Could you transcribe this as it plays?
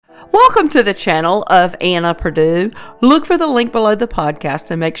Welcome to the channel of Anna Purdue. Look for the link below the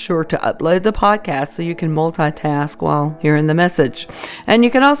podcast and make sure to upload the podcast so you can multitask while hearing the message. And you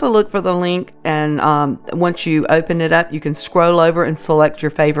can also look for the link, and once you open it up, you can scroll over and select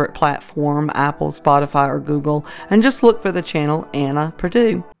your favorite platform, Apple, Spotify, or Google, and just look for the channel Anna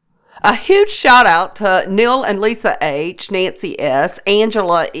Purdue. A huge shout out to Neil and Lisa H., Nancy S.,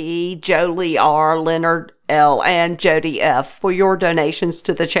 Angela E., Jolie R., Leonard L., and Jody F. for your donations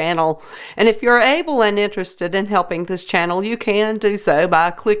to the channel. And if you're able and interested in helping this channel, you can do so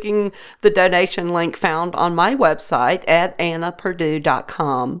by clicking the donation link found on my website at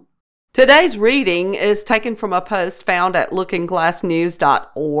annapurdue.com. Today's reading is taken from a post found at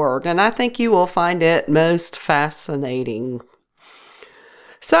lookingglassnews.org, and I think you will find it most fascinating.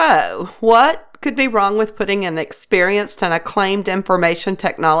 So, what could be wrong with putting an experienced and acclaimed information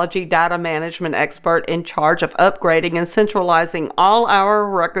technology data management expert in charge of upgrading and centralizing all our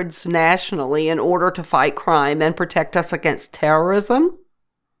records nationally in order to fight crime and protect us against terrorism?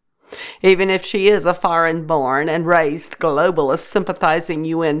 Even if she is a foreign-born and raised globalist sympathizing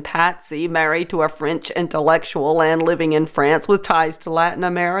UN patsy married to a French intellectual and living in France with ties to Latin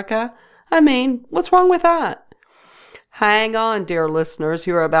America? I mean, what's wrong with that? Hang on, dear listeners,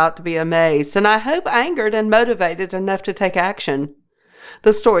 you're about to be amazed, and I hope angered and motivated enough to take action.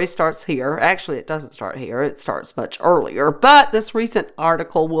 The story starts here. Actually, it doesn't start here. It starts much earlier, but this recent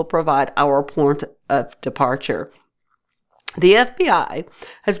article will provide our point of departure. The FBI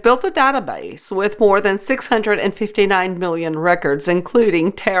has built a database with more than 659 million records,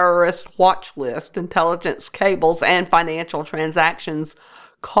 including terrorist watch list, intelligence cables, and financial transactions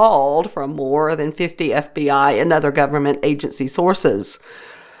called from more than 50 FBI and other government agency sources.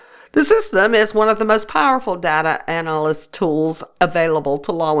 The system is one of the most powerful data analyst tools available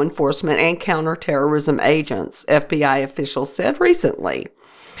to law enforcement and counterterrorism agents, FBI officials said recently.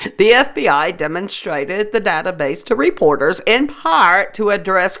 The FBI demonstrated the database to reporters in part to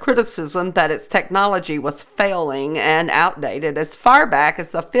address criticism that its technology was failing and outdated as far back as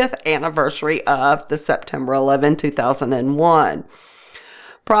the 5th anniversary of the September 11, 2001.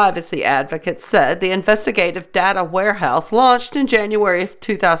 Privacy advocates said the investigative data warehouse, launched in January of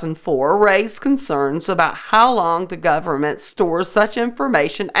 2004, raised concerns about how long the government stores such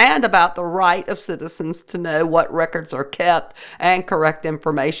information and about the right of citizens to know what records are kept and correct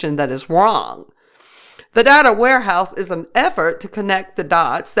information that is wrong. The data warehouse is an effort to connect the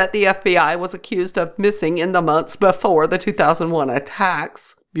dots that the FBI was accused of missing in the months before the 2001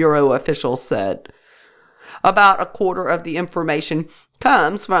 attacks, Bureau officials said. About a quarter of the information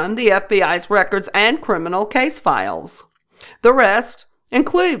comes from the FBI's records and criminal case files. The rest,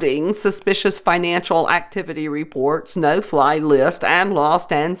 including suspicious financial activity reports, no-fly list, and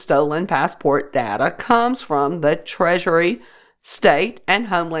lost and stolen passport data, comes from the Treasury, State, and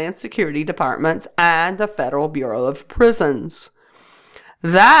Homeland Security Departments and the Federal Bureau of Prisons.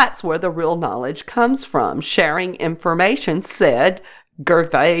 That's where the real knowledge comes from, sharing information, said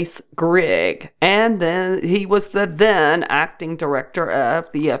Gervais Grigg, and then he was the then acting director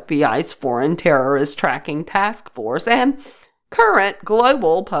of the FBI's Foreign Terrorist Tracking Task Force and current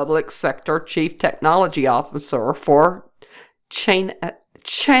Global Public Sector Chief Technology Officer for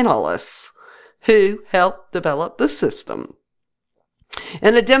Chainalysis, who helped develop the system.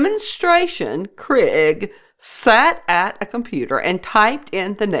 In a demonstration, Grigg sat at a computer and typed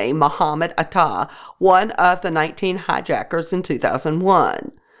in the name Mohammed Atta, one of the 19 hijackers in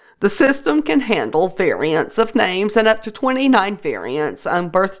 2001. The system can handle variants of names and up to 29 variants on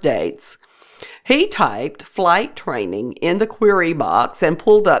birth dates. He typed flight training in the query box and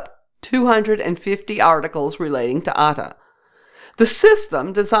pulled up 250 articles relating to Atta. The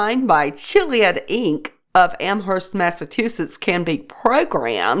system, designed by Chiliad Inc., of Amherst, Massachusetts, can be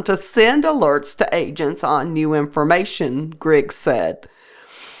programmed to send alerts to agents on new information, Grigg said.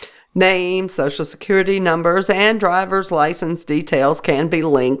 Names, social security numbers, and driver's license details can be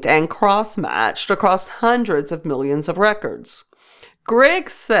linked and cross-matched across hundreds of millions of records. Grigg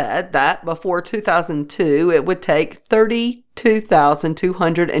said that before 2002, it would take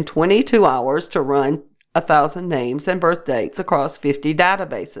 32,222 hours to run 1,000 names and birth dates across 50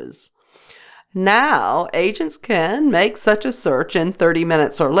 databases. Now, agents can make such a search in 30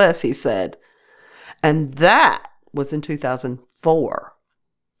 minutes or less, he said. And that was in 2004.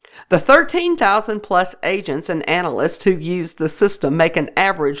 The 13,000 plus agents and analysts who use the system make an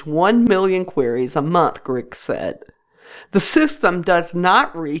average 1 million queries a month, Grigg said. The system does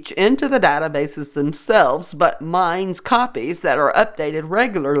not reach into the databases themselves, but mines copies that are updated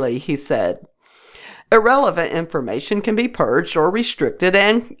regularly, he said. Irrelevant information can be purged or restricted,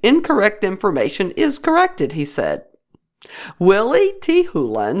 and incorrect information is corrected, he said. Willie T.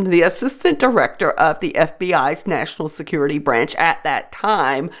 Houlihan, the assistant director of the FBI's National Security Branch at that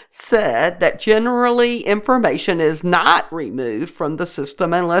time, said that generally information is not removed from the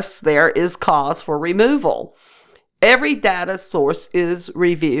system unless there is cause for removal. Every data source is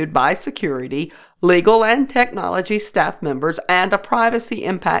reviewed by security, legal, and technology staff members, and a privacy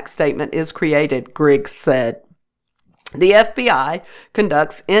impact statement is created, Griggs said. The FBI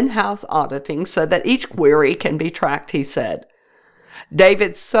conducts in-house auditing so that each query can be tracked, he said.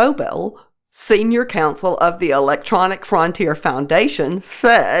 David Sobel, senior counsel of the Electronic Frontier Foundation,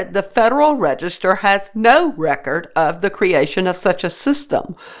 said the Federal Register has no record of the creation of such a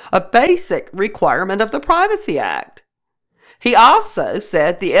system, a basic requirement of the Privacy Act. He also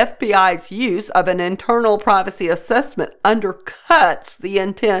said the FBI's use of an internal privacy assessment undercuts the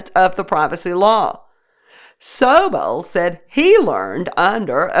intent of the privacy law. Sobel said he learned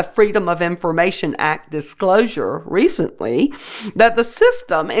under a Freedom of Information Act disclosure recently that the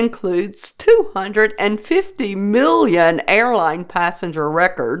system includes 250 million airline passenger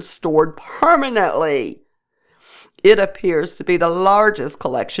records stored permanently. It appears to be the largest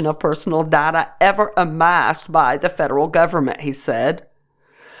collection of personal data ever amassed by the federal government, he said.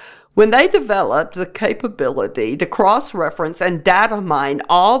 When they developed the capability to cross-reference and data mine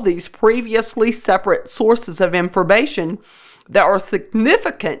all these previously separate sources of information, there are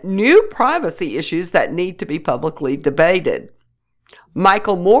significant new privacy issues that need to be publicly debated.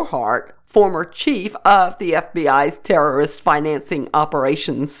 Michael Morhart, former chief of the FBI's Terrorist Financing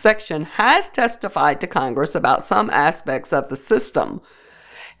Operations Section, has testified to Congress about some aspects of the system.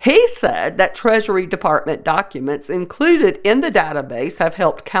 He said that Treasury Department documents included in the database have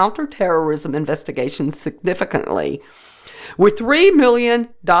helped counterterrorism investigations significantly. With $3 million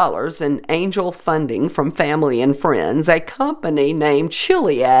in angel funding from family and friends, a company named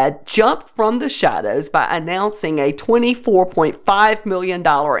Chiliad jumped from the shadows by announcing a $24.5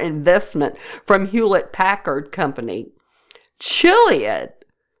 million investment from Hewlett-Packard Company. Chiliad.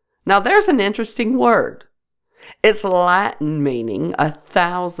 Now there's an interesting word. It's Latin meaning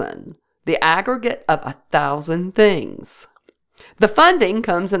 1,000, the aggregate of 1,000 things. The funding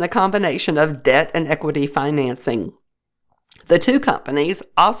comes in a combination of debt and equity financing. The two companies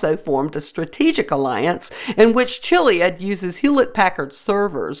also formed a strategic alliance in which Chiliad uses Hewlett-Packard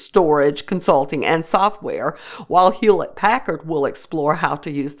servers, storage, consulting, and software, while Hewlett-Packard will explore how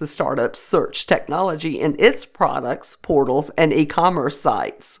to use the startup's search technology in its products, portals, and e-commerce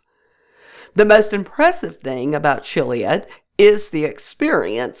sites. The most impressive thing about Chiliad is the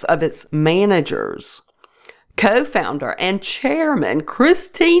experience of its managers. Co-founder and chairman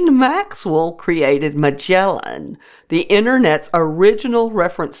Christine Maxwell created Magellan, the Internet's original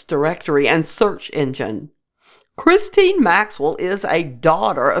reference directory and search engine. Christine Maxwell is a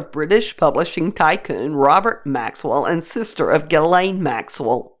daughter of British publishing tycoon Robert Maxwell and sister of Ghislaine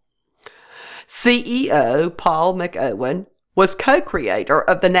Maxwell. CEO Paul McEwen was co-creator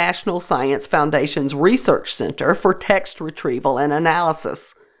of the National Science Foundation's Research Center for Text Retrieval and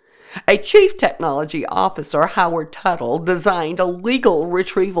Analysis. A chief technology officer, Howard Tuttle, designed a legal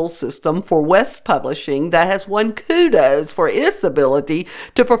retrieval system for West Publishing that has won kudos for its ability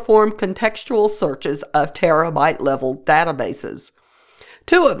to perform contextual searches of terabyte-level databases.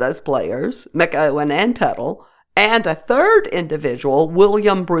 Two of those players, McEwen and Tuttle, and a third individual,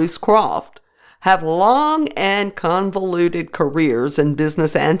 William Bruce Croft, have long and convoluted careers in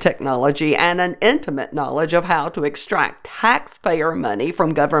business and technology and an intimate knowledge of how to extract taxpayer money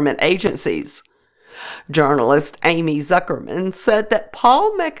from government agencies. Journalist Amy Zuckerman said that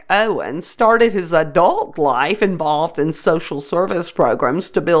Paul McEwen started his adult life involved in social service programs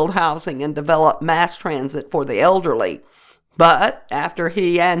to build housing and develop mass transit for the elderly. But after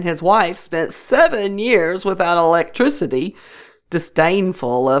he and his wife spent 7 years without electricity,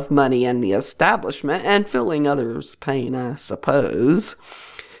 disdainful of money and the establishment, and feeling others' pain, I suppose,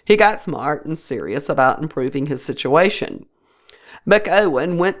 he got smart and serious about improving his situation.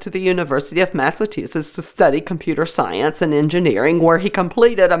 McEwen went to the University of Massachusetts to study computer science and engineering, where he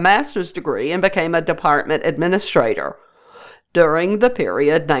completed a master's degree and became a department administrator. During the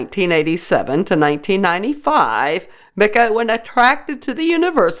period 1987 to 1995, McEwen attracted to the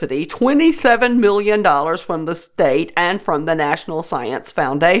university $27 million from the state and from the National Science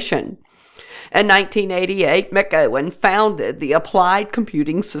Foundation. In 1988, McEwen founded the Applied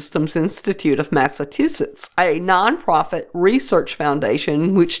Computing Systems Institute of Massachusetts, a nonprofit research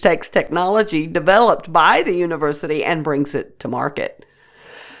foundation which takes technology developed by the university and brings it to market.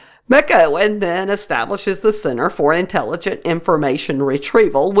 McEwen then establishes the Center for Intelligent Information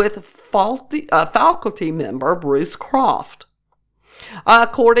Retrieval with faculty member Bruce Croft.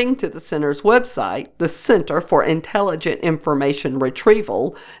 According to the center's website, the Center for Intelligent Information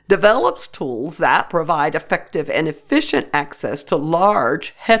Retrieval develops tools that provide effective and efficient access to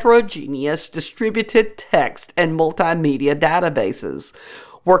large, heterogeneous, distributed text and multimedia databases.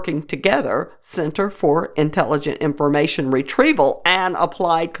 Working together, Center for Intelligent Information Retrieval and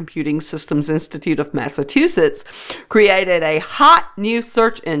Applied Computing Systems Institute of Massachusetts created a hot new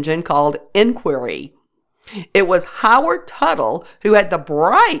search engine called Inquiry. It was Howard Tuttle who had the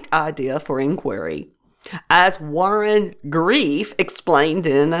bright idea for Inquiry. As Warren Grief explained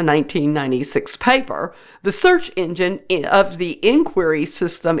in a 1996 paper, the search engine of the Inquiry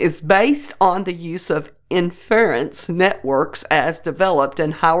system is based on the use of inference networks as developed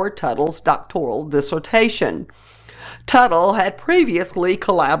in Howard Tuttle's doctoral dissertation. Tuttle had previously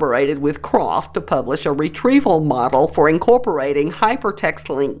collaborated with Croft to publish a retrieval model for incorporating hypertext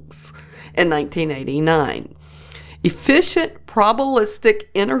links in 1989. Efficient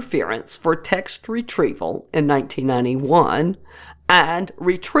probabilistic interference for text retrieval in 1991, and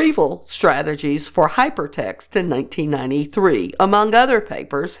retrieval strategies for hypertext in 1993. Among other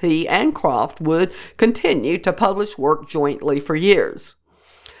papers, he and Croft would continue to publish work jointly for years.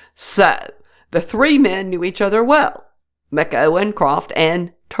 So, the three men knew each other well: McOwen, Croft,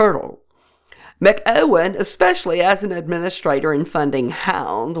 and Tuttle. McOwen, especially as an administrator and funding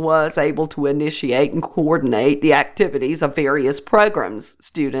hound, was able to initiate and coordinate the activities of various programs,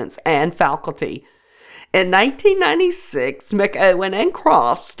 students, and faculty. In 1996, McOwen and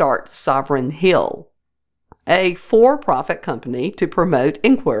Croft start Sovereign Hill, a for-profit company to promote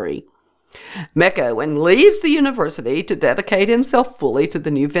Inquiry. McOwen leaves the university to dedicate himself fully to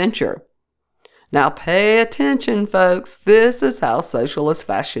the new venture. Now pay attention, folks. This is how socialist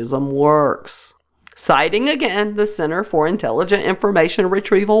fascism works. Citing again the Center for Intelligent Information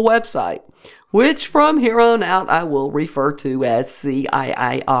Retrieval website, which from here on out I will refer to as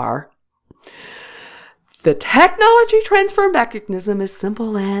CIIR. The technology transfer mechanism is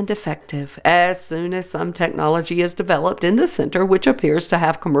simple and effective. As soon as some technology is developed in the center which appears to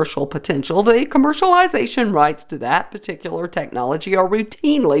have commercial potential, the commercialization rights to that particular technology are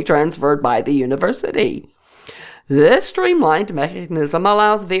routinely transferred by the university. This streamlined mechanism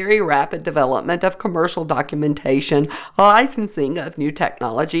allows very rapid development of commercial documentation, licensing of new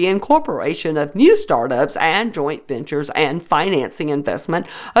technology, incorporation of new startups and joint ventures, and financing investment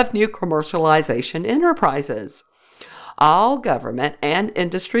of new commercialization enterprises. All government and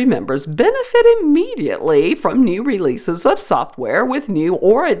industry members benefit immediately from new releases of software with new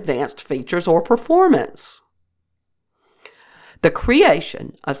or advanced features or performance. The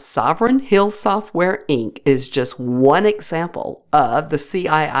creation of Sovereign Hill Software, Inc. is just one example of the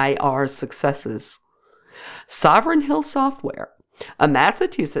CIIR's successes. Sovereign Hill Software, a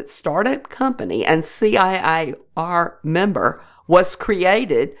Massachusetts startup company and CIIR member, was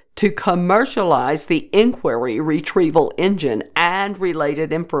created to commercialize the Inquiry retrieval engine and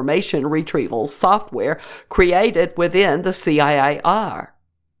related information retrieval software created within the CIIR.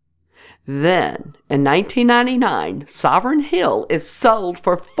 Then, in 1999, Sovereign Hill is sold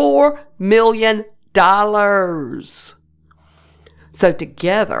for $4 million. So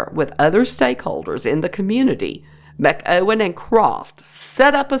together with other stakeholders in the community, McOwen and Croft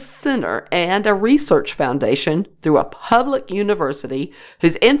set up a center and a research foundation through a public university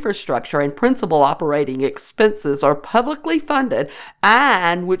whose infrastructure and principal operating expenses are publicly funded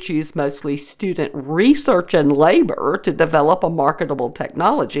and which use mostly student research and labor to develop a marketable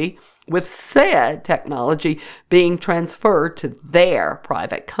technology, with said technology being transferred to their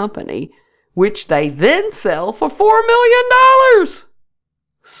private company, which they then sell for $4 million.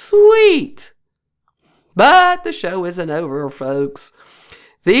 Sweet. But the show isn't over, folks.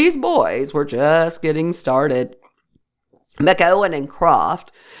 These boys were just getting started. McOwen and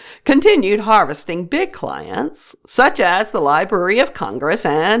Croft continued harvesting big clients, such as the Library of Congress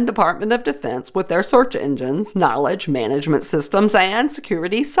and Department of Defense, with their search engines, knowledge management systems, and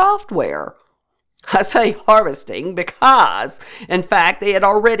security software. I say harvesting because, in fact, they had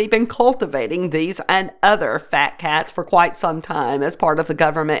already been cultivating these and other fat cats for quite some time as part of the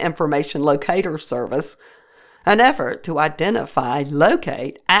Government Information Locator Service, an effort to identify,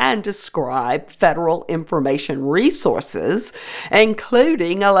 locate, and describe federal information resources,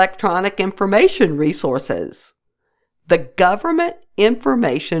 including electronic information resources. The Government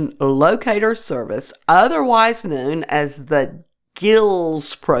Information Locator Service, otherwise known as the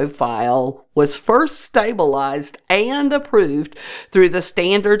GILS profile, was first stabilized and approved through the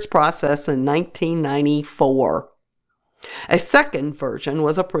standards process in 1994. A second version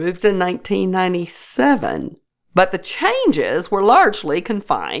was approved in 1997. But the changes were largely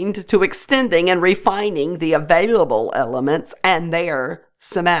confined to extending and refining the available elements and their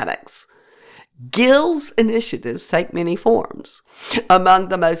semantics. Gill's initiatives take many forms. Among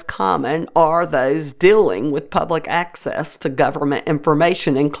the most common are those dealing with public access to government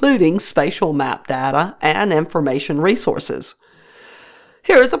information, including spatial map data and information resources.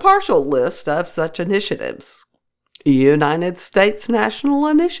 Here is a partial list of such initiatives. United States National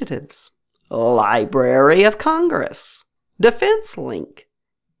Initiatives, Library of Congress, Defense Link,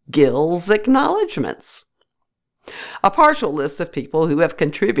 Gill's Acknowledgements. A partial list of people who have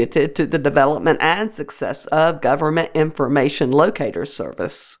contributed to the development and success of Government Information Locator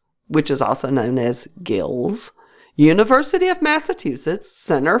Service, which is also known as GILS, University of Massachusetts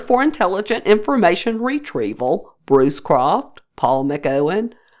Center for Intelligent Information Retrieval, Bruce Croft, Paul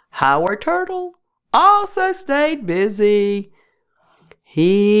McEwen, Howard Turtle, also stayed busy.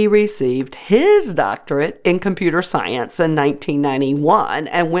 He received his doctorate in computer science in 1991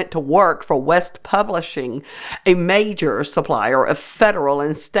 and went to work for West Publishing, a major supplier of federal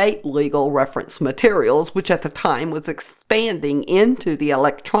and state legal reference materials, which at the time was expanding into the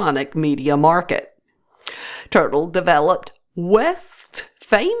electronic media market. Turtle developed West's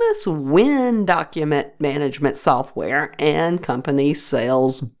famous Win document management software, and company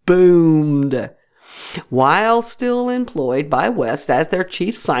sales boomed. While still employed by West as their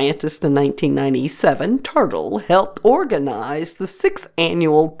chief scientist in 1997, Turtle helped organize the 6th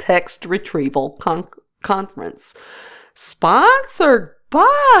annual Text Retrieval Conference, sponsored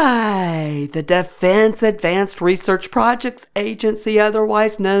by the Defense Advanced Research Projects Agency,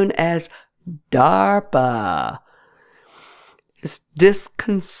 otherwise known as DARPA. It's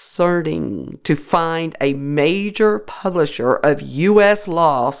disconcerting to find a major publisher of U.S.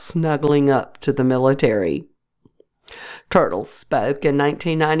 law snuggling up to the military. Turtle spoke in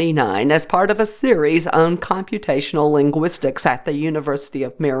 1999 as part of a series on computational linguistics at the University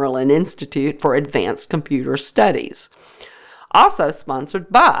of Maryland Institute for Advanced Computer Studies, also sponsored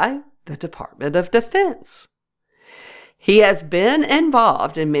by the Department of Defense. He has been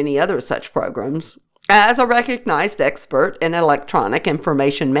involved in many other such programs. As a recognized expert in electronic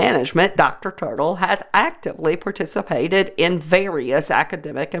information management, Dr. Turtle has actively participated in various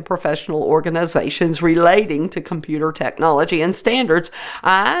academic and professional organizations relating to computer technology and standards,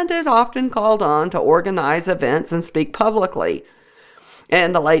 and is often called on to organize events and speak publicly.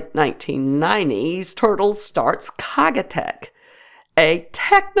 In the late 1990s, Turtle starts Kagatech, a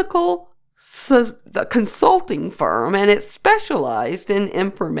technical the consulting firm, and it specialized in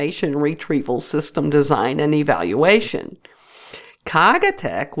information retrieval system design and evaluation.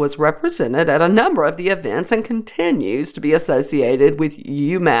 Kagatech was represented at a number of the events and continues to be associated with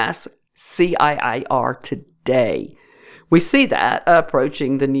UMass CIIR today. We see that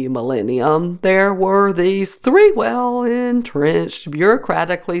approaching the new millennium, there were these 3 well-entrenched,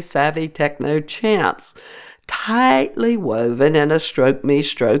 bureaucratically savvy techno champs, tightly woven in a stroke-me,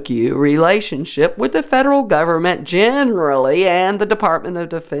 stroke-you relationship with the federal government generally and the Department of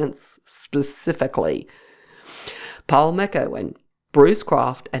Defense specifically. Paul McEwen, Bruce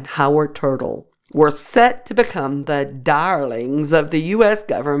Croft, and Howard Turtle were set to become the darlings of the U.S.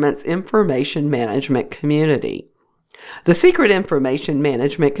 government's information management community. The secret information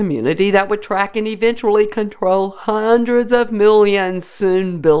management community that would track and eventually control hundreds of millions,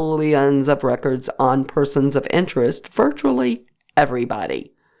 soon billions of records on persons of interest, virtually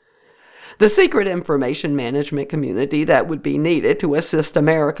everybody. The secret information management community that would be needed to assist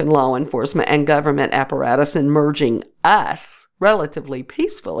American law enforcement and government apparatus in merging us relatively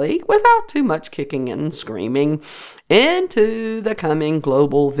peacefully, without too much kicking and screaming, into the coming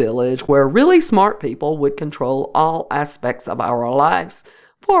global village where really smart people would control all aspects of our lives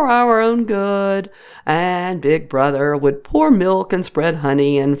for our own good, and Big Brother would pour milk and spread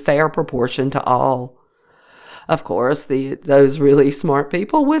honey in fair proportion to all. Of course, those really smart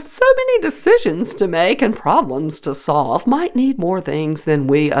people with so many decisions to make and problems to solve might need more things than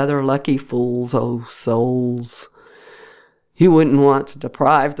we other lucky fools, oh souls. You wouldn't want to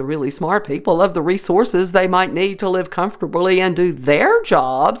deprive the really smart people of the resources they might need to live comfortably and do their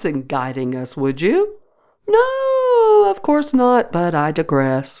jobs in guiding us, would you? No, of course not, but I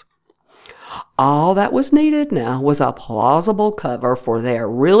digress. All that was needed now was a plausible cover for their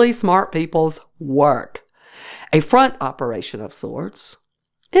really smart people's work. A front operation of sorts.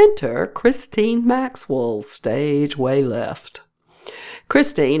 Enter Christine Maxwell, stage way left.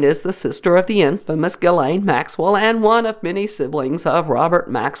 Christine is the sister of the infamous Ghislaine Maxwell and one of many siblings of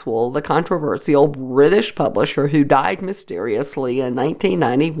Robert Maxwell, the controversial British publisher who died mysteriously in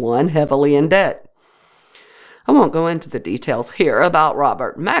 1991 heavily in debt. I won't go into the details here about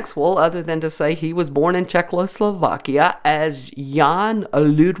Robert Maxwell other than to say he was born in Czechoslovakia as Jan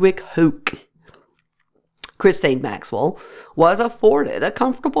Ludwig Hoek. Christine Maxwell was afforded a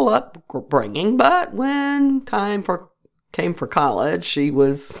comfortable upbringing, but when time came for college, she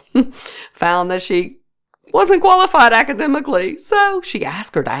was found that she wasn't qualified academically, so she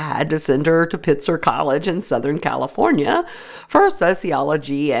asked her dad to send her to Pitzer College in Southern California for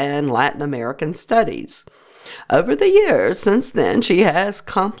sociology and Latin American studies. Over the years since then, she has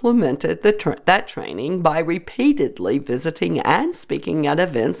complemented that training by repeatedly visiting and speaking at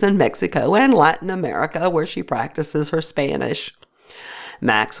events in Mexico and Latin America where she practices her Spanish.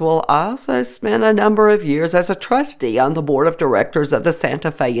 Maxwell also spent a number of years as a trustee on the board of directors of the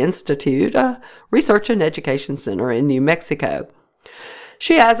Santa Fe Institute, a research and education center in New Mexico.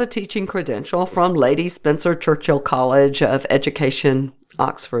 She has a teaching credential from Lady Spencer Churchill College of Education,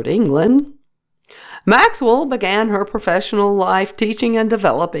 Oxford, England. Maxwell began her professional life teaching and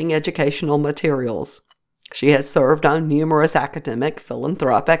developing educational materials. She has served on numerous academic,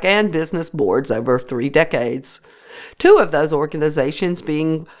 philanthropic, and business boards over 3 decades. 2 of those organizations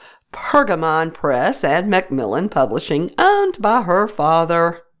being Pergamon Press and Macmillan Publishing, owned by her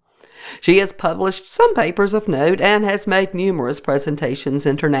father. She has published some papers of note and has made numerous presentations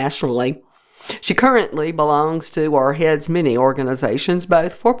internationally. She currently belongs to or heads many organizations,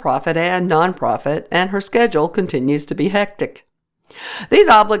 both for-profit and non-profit, and her schedule continues to be hectic. These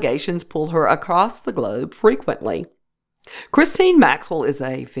obligations pull her across the globe frequently. Christine Maxwell is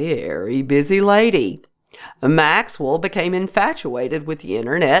a very busy lady. Maxwell became infatuated with the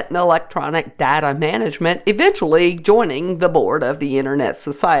Internet and electronic data management, eventually joining the board of the Internet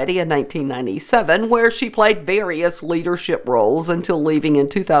Society in 1997, where she played various leadership roles until leaving in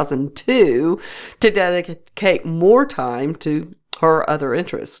 2002 to dedicate more time to her other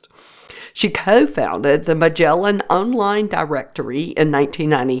interests. She co-founded the Magellan Online Directory in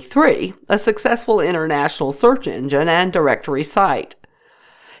 1993, a successful international search engine and directory site.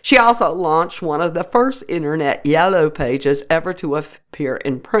 She also launched one of the first Internet Yellow Pages ever to appear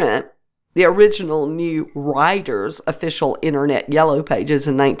in print, the original New Writers official Internet Yellow Pages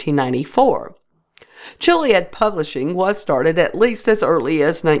in 1994. Chiliad Publishing was started at least as early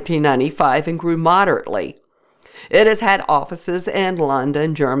as 1995 and grew moderately. It has had offices in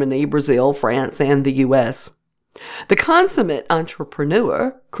London, Germany, Brazil, France, and the U.S. The consummate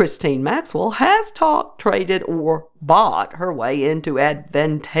entrepreneur, Christine Maxwell, has talked, traded, or bought her way into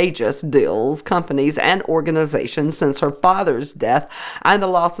advantageous deals, companies, and organizations since her father's death and the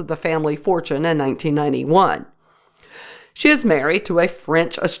loss of the family fortune in 1991. She is married to a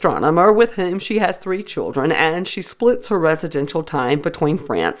French astronomer with whom she has 3 children, and she splits her residential time between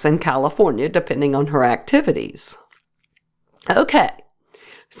France and California depending on her activities. Okay.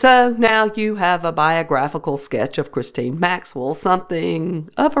 So now you have a biographical sketch of Christine Maxwell, something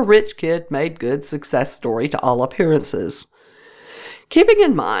of a rich kid made good success story to all appearances. Keeping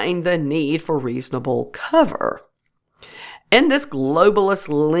in mind the need for reasonable cover. In this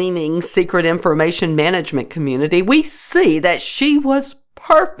globalist-leaning secret information management community, we see that she was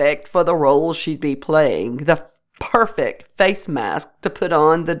perfect for the role she'd be playing, the perfect face mask to put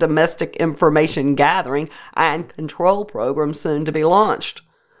on the domestic information gathering and control program soon to be launched.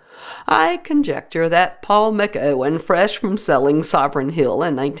 I conjecture that Paul McOwen, fresh from selling Sovereign Hill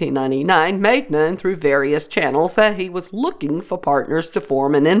in 1999, made known through various channels that he was looking for partners to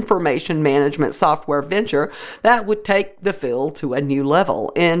form an information management software venture that would take the field to a new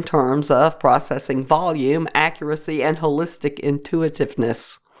level in terms of processing volume, accuracy, and holistic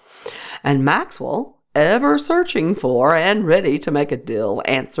intuitiveness. And Maxwell, ever searching for and ready to make a deal,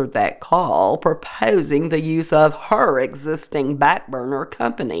 answered that call, proposing the use of her existing backburner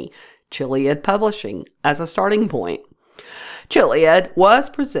company, Chiliad Publishing, as a starting point. Chiliad was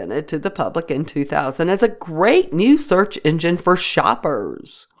presented to the public in 2000 as a great new search engine for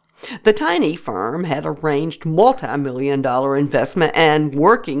shoppers. The tiny firm had arranged multi-million-dollar investment and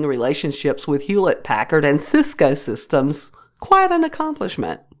working relationships with Hewlett-Packard and Cisco Systems, quite an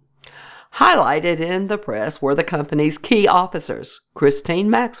accomplishment. Highlighted in the press were the company's key officers, Christine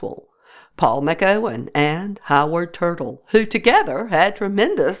Maxwell, Paul McOwen, and Howard Turtle, who together had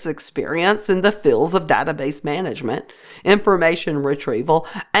tremendous experience in the fields of database management, information retrieval,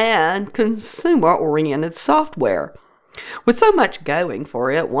 and consumer-oriented software. With so much going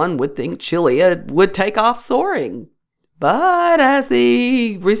for it, one would think Chiliad would take off soaring. But as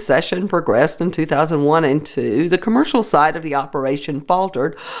the recession progressed in 2001 and 2002, the commercial side of the operation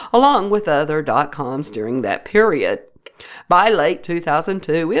faltered, along with other .coms during that period. By late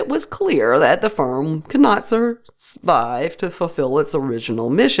 2002, it was clear that the firm could not survive to fulfill its original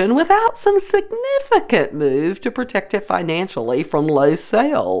mission without some significant move to protect it financially from low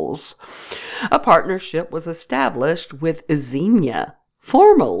sales. A partnership was established with Xenia,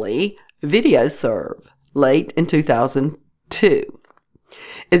 formerly VideoServe, late in 2002.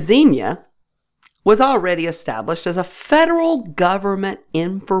 Xenia was already established as a federal government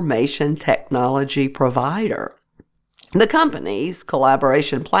information technology provider. The company's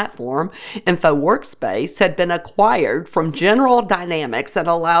collaboration platform, InfoWorkspace, had been acquired from General Dynamics and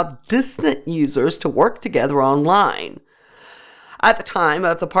allowed distant users to work together online. At the time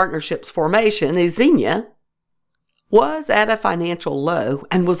of the partnership's formation, Xenia was at a financial low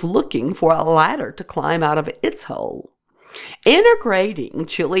and was looking for a ladder to climb out of its hole. Integrating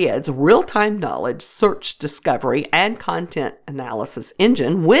Chiliad's real-time knowledge, search discovery, and content analysis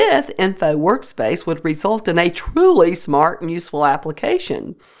engine with InfoWorkspace would result in a truly smart and useful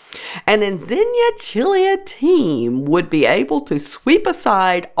application. An Xenia Chiliad team would be able to sweep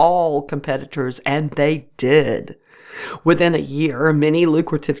aside all competitors, and they did. Within a year, many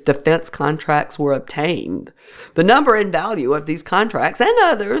lucrative defense contracts were obtained. The number and value of these contracts and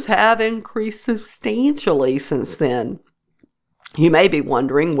others have increased substantially since then. You may be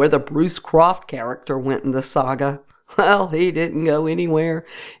wondering where the Bruce Croft character went in the saga. Well, he didn't go anywhere.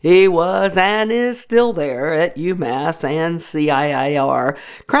 He was and is still there at UMass and CIIR,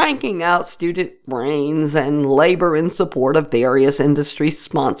 cranking out student brains and labor in support of various industry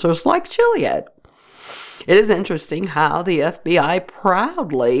sponsors like Chiliad. It is interesting how the FBI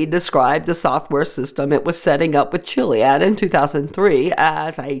proudly described the software system it was setting up with Chiliad in 2003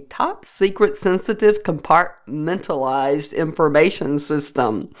 as a top-secret, sensitive, compartmentalized information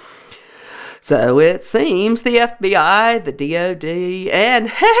system. So it seems the FBI, the DOD, and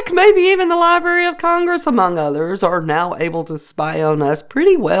heck, maybe even the Library of Congress, among others, are now able to spy on us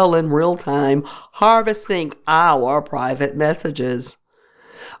pretty well in real time, harvesting our private messages.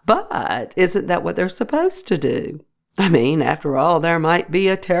 But isn't that what they're supposed to do? I mean, after all, there might be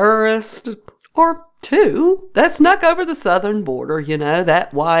a terrorist or two that snuck over the southern border,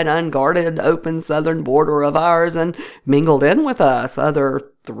 that wide, unguarded, open southern border of ours, and mingled in with us,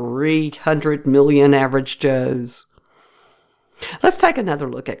 other 300 million average Joes. Let's take another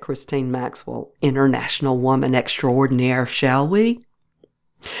look at Christine Maxwell, international woman extraordinaire, shall we?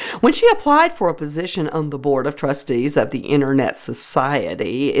 When she applied for a position on the board of trustees of the Internet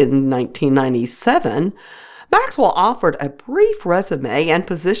Society in 1997, Maxwell offered a brief resume and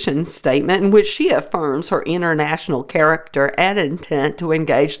position statement in which she affirms her international character and intent to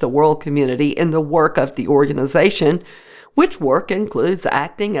engage the world community in the work of the organization, which work includes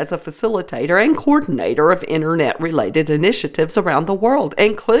acting as a facilitator and coordinator of Internet-related initiatives around the world,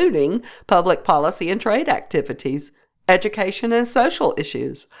 including public policy and trade activities, education and social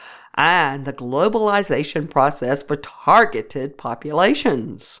issues, and the globalization process for targeted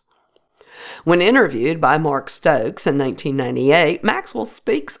populations. When interviewed by Mark Stokes in 1998, Maxwell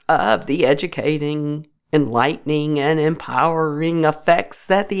speaks of the educating, enlightening, and empowering effects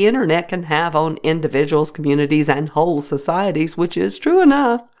that the internet can have on individuals, communities, and whole societies, which is true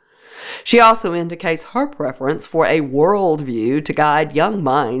enough. She also indicates her preference for a worldview to guide young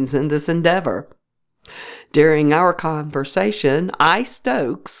minds in this endeavor. During our conversation,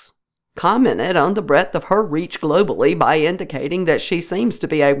 Stokes commented on the breadth of her reach globally by indicating that she seems to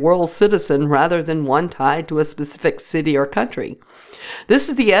be a world citizen rather than one tied to a specific city or country. This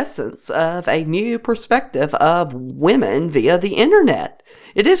is the essence of a new perspective of women via the internet.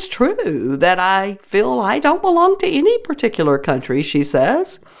 It is true that I feel I don't belong to any particular country, she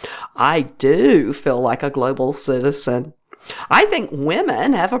says. I do feel like a global citizen. I think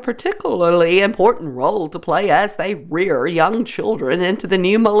women have a particularly important role to play as they rear young children into the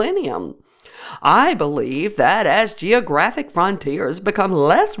new millennium. I believe that as geographic frontiers become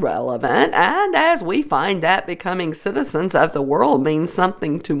less relevant, and as we find that becoming citizens of the world means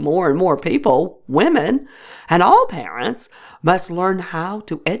something to more and more people, women, and all parents, must learn how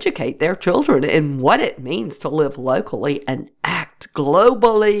to educate their children in what it means to live locally and act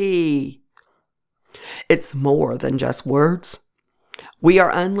globally. It's more than just words. We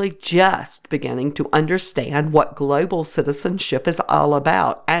are only just beginning to understand what global citizenship is all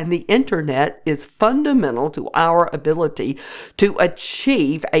about, and the internet is fundamental to our ability to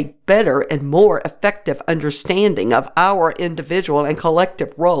achieve a better and more effective understanding of our individual and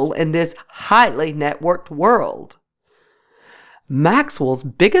collective role in this highly networked world. Maxwell's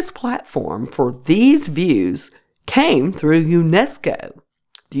biggest platform for these views came through UNESCO,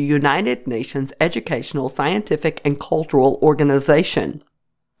 the United Nations Educational, Scientific, and Cultural Organization.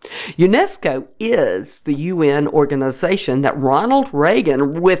 UNESCO is the UN organization that Ronald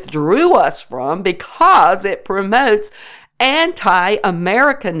Reagan withdrew us from because it promotes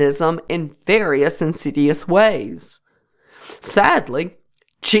anti-Americanism in various insidious ways. Sadly,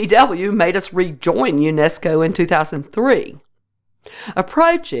 GW made us rejoin UNESCO in 2003.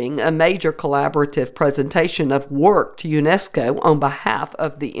 Approaching a major collaborative presentation of work to UNESCO on behalf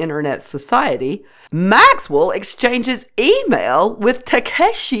of the Internet Society, Maxwell exchanges email with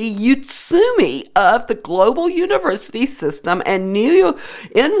Takeshi Utsumi of the Global University System and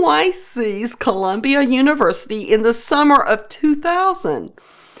NYC's Columbia University in the summer of 2000.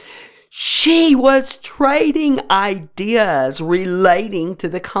 She was trading ideas relating to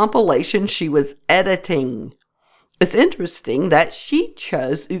the compilation she was editing. It's interesting that she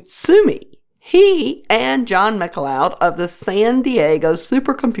chose Utsumi. He and John McLeod of the San Diego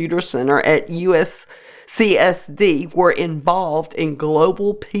Supercomputer Center at USCSD were involved in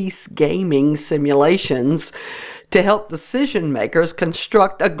global peace gaming simulations to help decision makers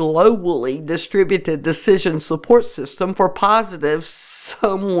construct a globally distributed decision support system for positive,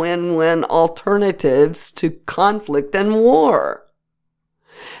 some win-win alternatives to conflict and war.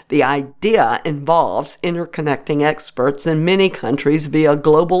 The idea involves interconnecting experts in many countries via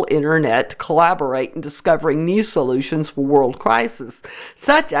global internet to collaborate in discovering new solutions for world crises,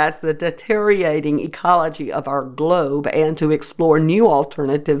 such as the deteriorating ecology of our globe, and to explore new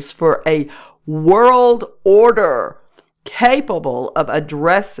alternatives for a world order capable of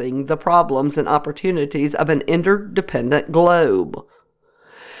addressing the problems and opportunities of an interdependent globe.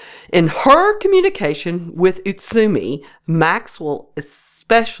 In her communication with Utsumi, Maxwell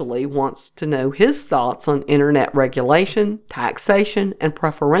especially wants to know his thoughts on internet regulation, taxation, and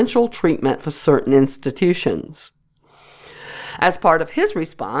preferential treatment for certain institutions. As part of his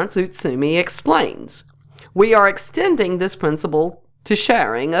response, Utsumi explains, "We are extending this principle to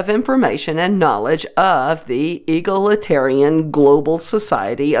sharing of information and knowledge of the egalitarian global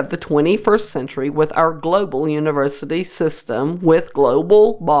society of the 21st century with our global university system with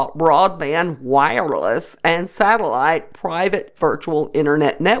global broadband wireless and satellite private virtual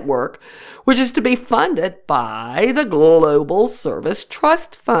internet network, which is to be funded by the Global Service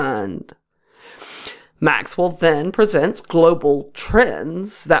Trust Fund." Maxwell then presents global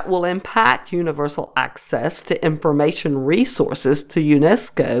trends that will impact universal access to information resources to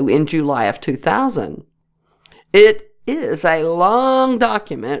UNESCO in July of 2000. It is a long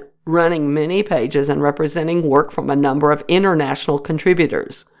document running many pages and representing work from a number of international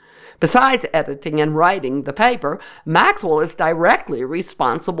contributors. Besides editing and writing the paper, Maxwell is directly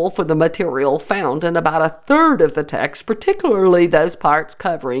responsible for the material found in about a third of the text, particularly those parts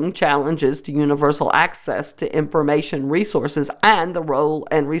covering challenges to universal access to information resources and the role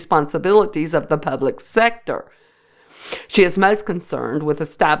and responsibilities of the public sector. She is most concerned with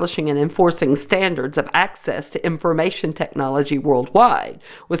establishing and enforcing standards of access to information technology worldwide,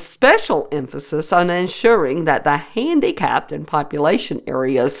 with special emphasis on ensuring that the handicapped and population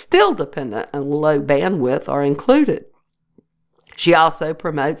areas still dependent on low bandwidth are included. She also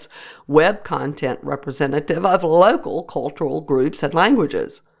promotes web content representative of local cultural groups and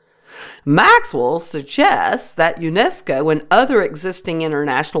languages. Maxwell suggests that UNESCO and other existing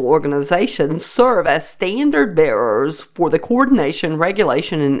international organizations serve as standard bearers for the coordination,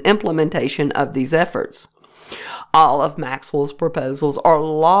 regulation, and implementation of these efforts. All of Maxwell's proposals are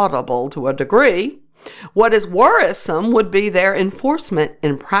laudable to a degree. What is worrisome would be their enforcement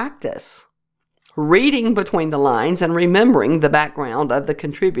in practice. Reading between the lines and remembering the background of the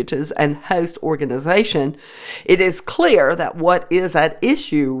contributors and host organization, it is clear that what is at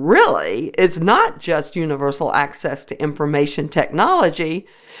issue really is not just universal access to information technology,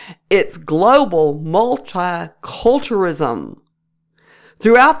 it's global multiculturalism.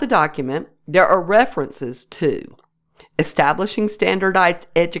 Throughout the document, there are references to establishing standardized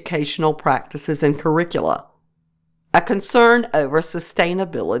educational practices and curricula, a concern over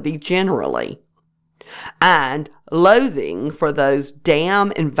sustainability generally, and loathing for those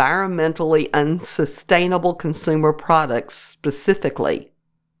damn environmentally unsustainable consumer products specifically.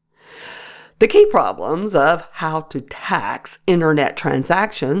 The key problems of how to tax internet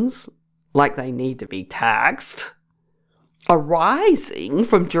transactions, like they need to be taxed, arising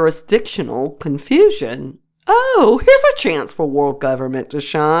from jurisdictional confusion. Oh, here's a chance for world government to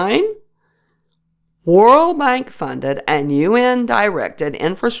shine. World Bank funded and UN directed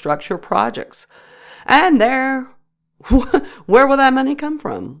infrastructure projects. And where will that money come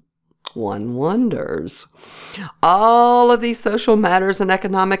from? One wonders. All of these social matters and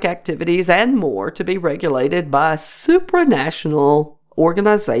economic activities and more to be regulated by supranational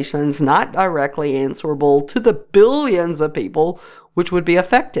organizations not directly answerable to the billions of people which would be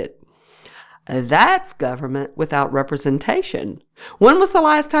affected. That's government without representation. When was the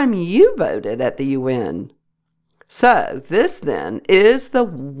last time you voted at the UN? So this then is the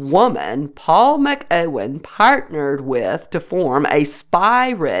woman Paul McEwen partnered with to form a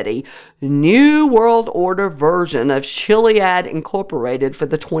spy-ready New World Order version of Chiliad Incorporated for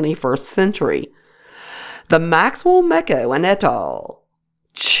the 21st century. The Maxwell McEwen et al.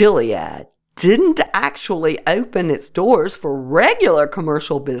 Chiliad didn't actually open its doors for regular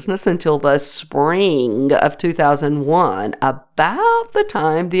commercial business until the spring of 2001, about the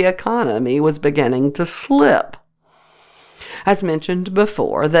time the economy was beginning to slip. As mentioned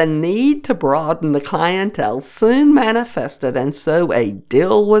before, the need to broaden the clientele soon manifested, and so a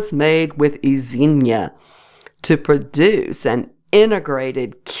deal was made with Yzenia to produce an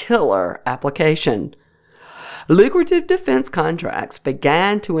integrated killer application. Lucrative defense contracts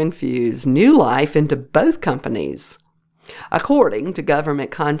began to infuse new life into both companies. According to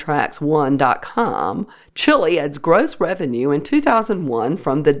GovernmentContracts1.com, Chiliad's gross revenue in 2001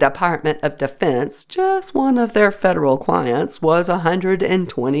 from the Department of Defense, just one of their federal clients, was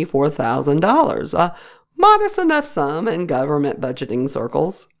 $124,000, a modest enough sum in government budgeting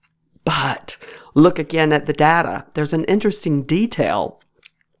circles. But look again at the data. There's an interesting detail.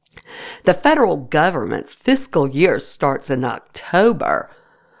 The federal government's fiscal year starts in October.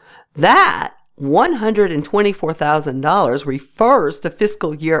 That $124,000 refers to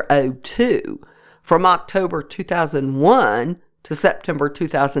fiscal year 02, from October 2001 to September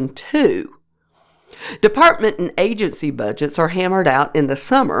 2002. Department and agency budgets are hammered out in the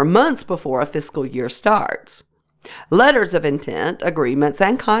summer, months before a fiscal year starts. Letters of intent, agreements,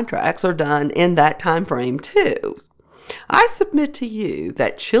 and contracts are done in that time frame too. I submit to you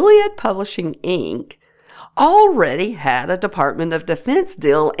that Chiliad Publishing Inc. already had a Department of Defense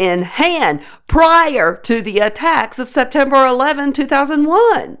deal in hand prior to the attacks of September 11,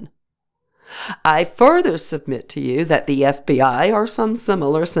 2001. I further submit to you that the FBI or some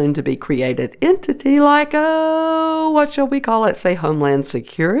similar soon-to-be-created entity like, what shall we call it, say Homeland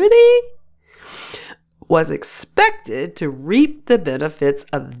Security, was expected to reap the benefits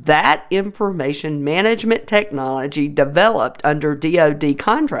of that information management technology developed under DoD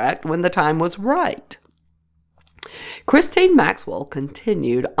contract when the time was right. Christine Maxwell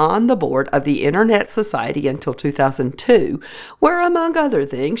continued on the board of the Internet Society until 2002, where, among other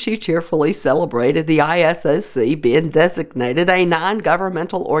things, she cheerfully celebrated the ISOC being designated a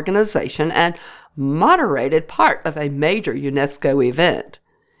non-governmental organization and moderated part of a major UNESCO event,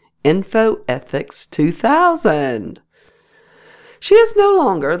 InfoEthics 2000. She is no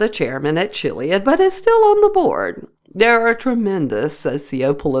longer the chairman at Chiliad, but is still on the board. There are tremendous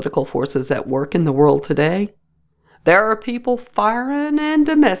socio-political forces at work in the world today. There are people foreign and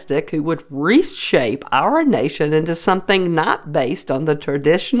domestic who would reshape our nation into something not based on the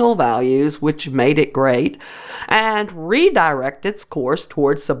traditional values which made it great, and redirect its course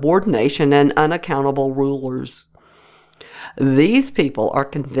towards subordination and unaccountable rulers. These people are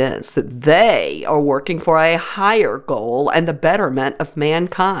convinced that they are working for a higher goal and the betterment of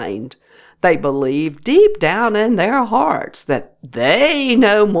mankind. They believe deep down in their hearts that they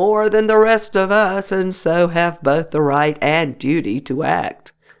know more than the rest of us and so have both the right and duty to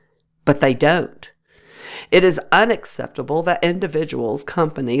act. But they don't. It is unacceptable that individuals,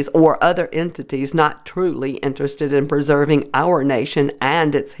 companies, or other entities not truly interested in preserving our nation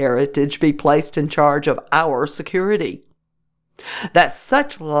and its heritage be placed in charge of our security. That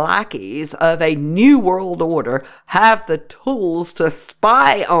such lackeys of a new world order have the tools to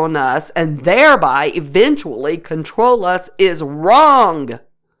spy on us and thereby eventually control us is wrong.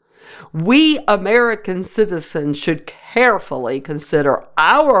 We American citizens should carefully consider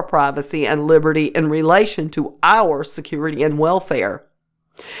our privacy and liberty in relation to our security and welfare.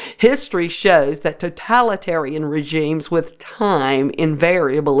 History shows that totalitarian regimes with time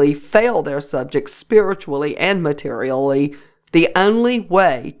invariably fail their subjects spiritually and materially. The only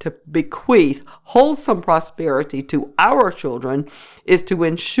way to bequeath wholesome prosperity to our children is to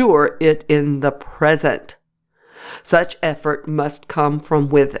ensure it in the present. Such effort must come from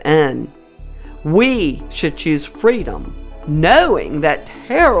within. We should choose freedom, knowing that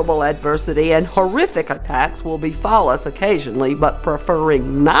terrible adversity and horrific attacks will befall us occasionally, but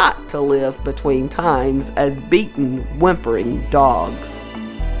preferring not to live between times as beaten, whimpering dogs.